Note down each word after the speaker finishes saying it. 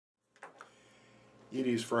It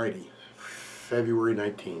is Friday, February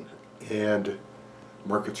 19, and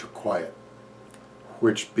markets are quiet,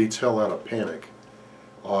 which beats hell out of panic.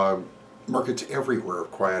 Markets everywhere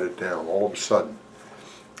have quieted down all of a sudden.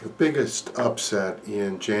 The biggest upset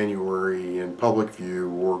in January in public view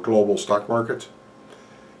were global stock markets,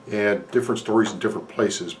 and different stories in different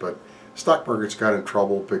places, but stock markets got in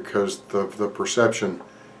trouble because the perception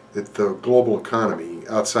that the global economy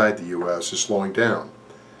outside the U.S. is slowing down.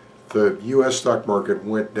 The U.S. stock market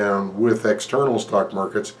went down with external stock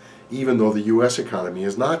markets, even though the U.S. economy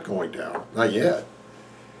is not going down, not yet.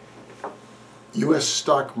 U.S.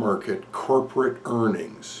 stock market corporate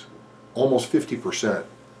earnings, almost 50%,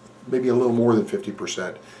 maybe a little more than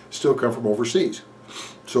 50%, still come from overseas.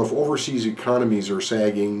 So if overseas economies are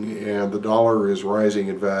sagging and the dollar is rising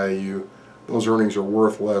in value, those earnings are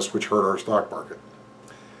worth less, which hurt our stock market.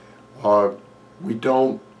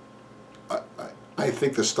 I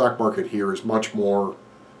think the stock market here is much more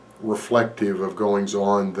reflective of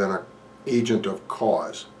goings-on than an agent of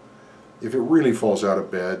cause. If it really falls out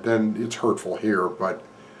of bed, then it's hurtful here, but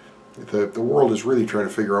the world is really trying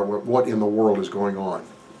to figure out what in the world is going on.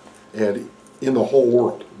 And in the whole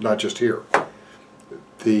world, not just here.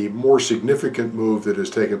 The more significant move that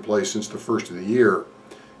has taken place since the first of the year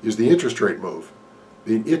is the interest rate move.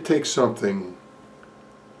 It takes an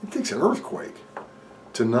earthquake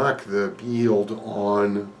to knock the yield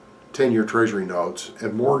on 10-year Treasury notes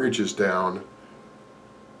and mortgages down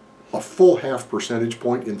a full half percentage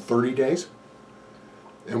point in 30 days.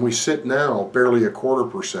 And we sit now barely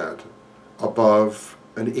 1/4% above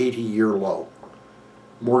an 80-year low.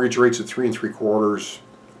 Mortgage rates at 3 3/4.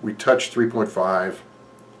 We touched 3.5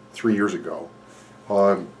 3 years ago,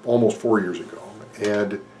 almost 4 years ago,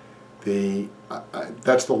 and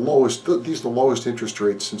that's the lowest. These are the lowest interest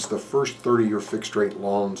rates since the first 30-year fixed-rate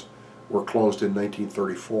loans were closed in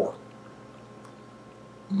 1934.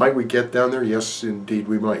 Might we get down there? Yes, indeed,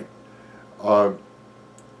 we might.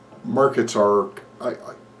 Markets are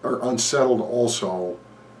unsettled also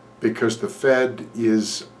because the Fed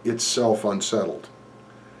is itself unsettled.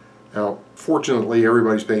 Now, fortunately,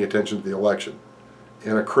 everybody's paying attention to the election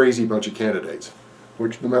and a crazy bunch of candidates,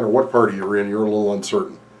 which no matter what party you're in, you're a little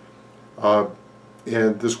uncertain.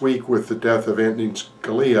 And this week, with the death of Antonin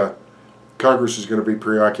Scalia, Congress is going to be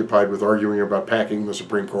preoccupied with arguing about packing the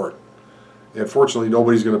Supreme Court. And fortunately,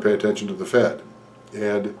 nobody's going to pay attention to the Fed.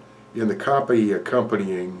 And in the copy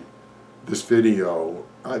accompanying this video,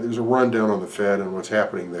 there's a rundown on the Fed and what's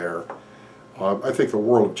happening there. I think the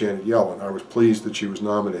world of Janet Yellen. I was pleased that she was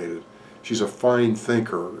nominated. She's a fine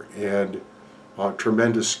thinker and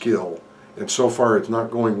tremendous skill, and so far it's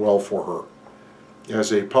not going well for her.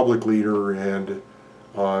 As a public leader and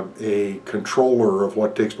a controller of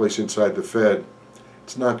what takes place inside the Fed,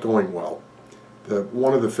 it's not going well.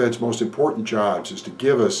 One of the Fed's most important jobs is to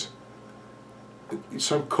give us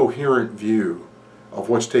some coherent view of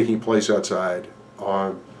what's taking place outside,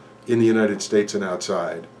 in the United States and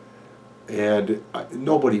outside. And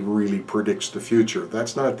nobody really predicts the future.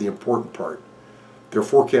 That's not the important part. Their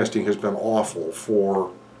forecasting has been awful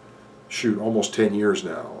for, almost 10 years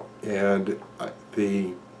now. And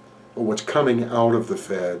what's coming out of the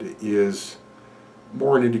Fed is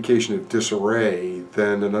more an indication of disarray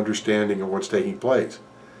than an understanding of what's taking place.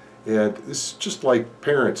 And this is just like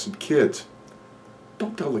parents and kids.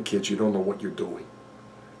 Don't tell the kids you don't know what you're doing.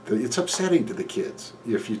 It's upsetting to the kids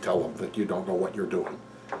if you tell them that you don't know what you're doing.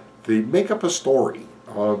 They make up a story,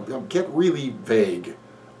 get really vague,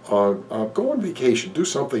 go on vacation, do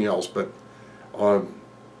something else, but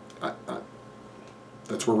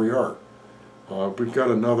that's where we are. We've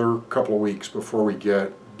got another couple of weeks before we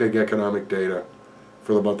get big economic data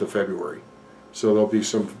for the month of February. So there'll be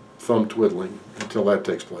some thumb twiddling until that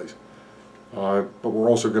takes place. But we're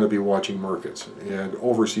also going to be watching markets, and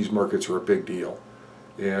overseas markets are a big deal.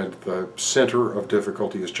 And the center of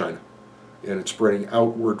difficulty is China, and it's spreading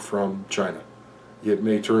outward from China. It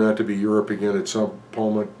may turn out to be Europe again at some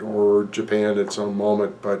moment, or Japan at some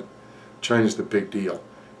moment, but China's the big deal.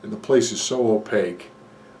 And the place is so opaque,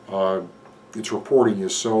 its reporting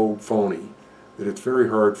is so phony, that it's very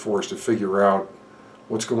hard for us to figure out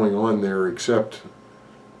what's going on there, except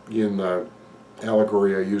in the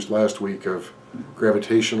allegory I used last week of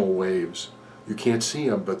gravitational waves. You can't see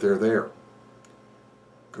them, but they're there.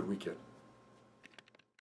 Good weekend.